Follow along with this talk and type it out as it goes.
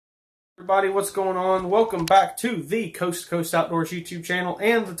Everybody, what's going on? Welcome back to the Coast to Coast Outdoors YouTube channel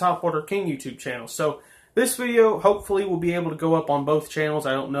and the Topwater King YouTube channel. So this video hopefully will be able to go up on both channels.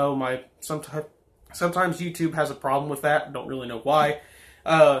 I don't know, sometimes YouTube has a problem with that. I don't really know why.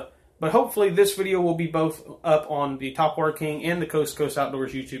 But hopefully this video will be both up on the Topwater King and the Coast to Coast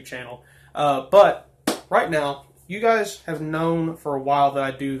Outdoors YouTube channel. But right now, you guys have known for a while that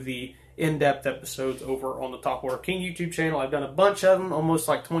I do the in-depth episodes over on the Topwater King YouTube channel. I've done a bunch of them, almost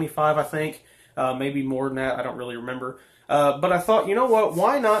like 25, I think. Maybe more than that, I don't really remember. But I thought, you know what,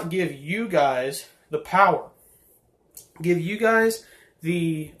 why not give you guys the power? Give you guys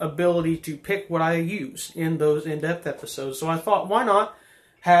the ability to pick what I use in those in-depth episodes. So I thought, why not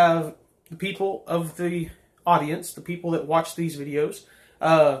have the people of the audience, the people that watch these videos,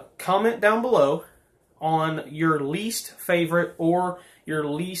 comment down below on your least favorite or your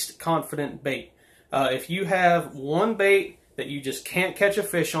least confident bait. If you have one bait that you just can't catch a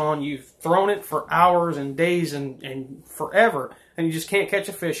fish on, you've thrown it for hours and days and forever, and you just can't catch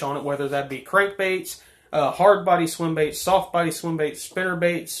a fish on it, whether that be crankbaits, hard body swim baits, soft body swim baits, spinner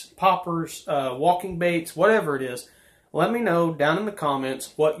baits, poppers, walking baits, whatever it is, let me know down in the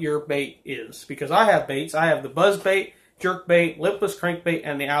comments what your bait is. Because I have baits. I have the buzz bait, jerk bait, lipless crankbait,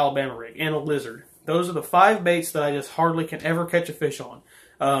 and the Alabama rig, and a lizard. Those are the 5 baits that I just hardly can ever catch a fish on.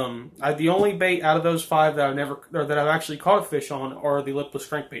 The only bait out of those 5 that I've actually caught a fish on are the lipless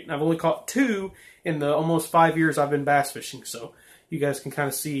crankbait. And I've only caught 2 in the almost 5 years I've been bass fishing. So you guys can kind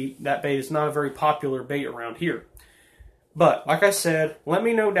of see that bait is not a very popular bait around here. But like I said, let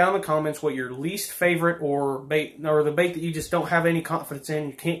me know down in the comments what your least favorite or the bait that you just don't have any confidence in.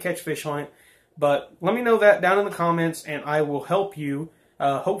 You can't catch fish on it. But let me know that down in the comments, and I will help you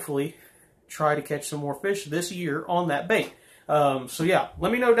hopefully try to catch some more fish this year on that bait. So yeah,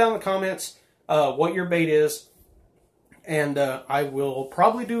 let me know down in the comments what your bait is, and I will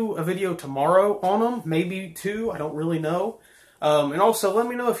probably do a video tomorrow on them, maybe 2, I don't really know. And also let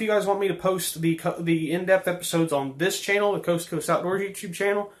me know if you guys want me to post the in-depth episodes on this channel, the Coast to Coast Outdoors YouTube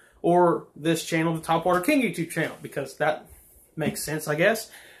channel, or this channel, the Topwater King YouTube channel, because that makes sense, I guess.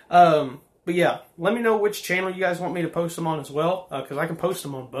 But yeah, let me know which channel you guys want me to post them on as well, because I can post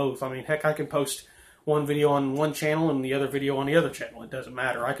them on both. I mean, heck, I can post one video on one channel and the other video on the other channel. It doesn't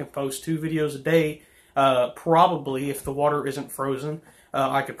matter. I can post 2 videos a day, probably, if the water isn't frozen.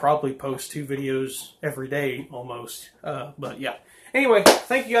 I could probably post 2 videos every day, almost. But yeah. Anyway,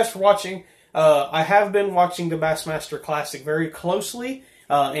 thank you guys for watching. I have been watching the Bassmaster Classic very closely.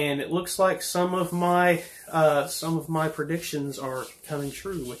 And it looks like some of my predictions are coming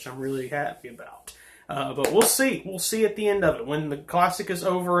true, which I'm really happy about. But we'll see. We'll see at the end of it when the Classic is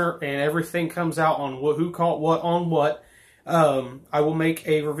over and everything comes out on who caught what on what. I will make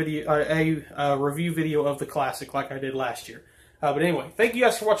a review video of the Classic like I did last year. But anyway, thank you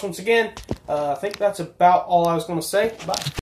guys for watching once again. I think that's about all I was going to say. Bye.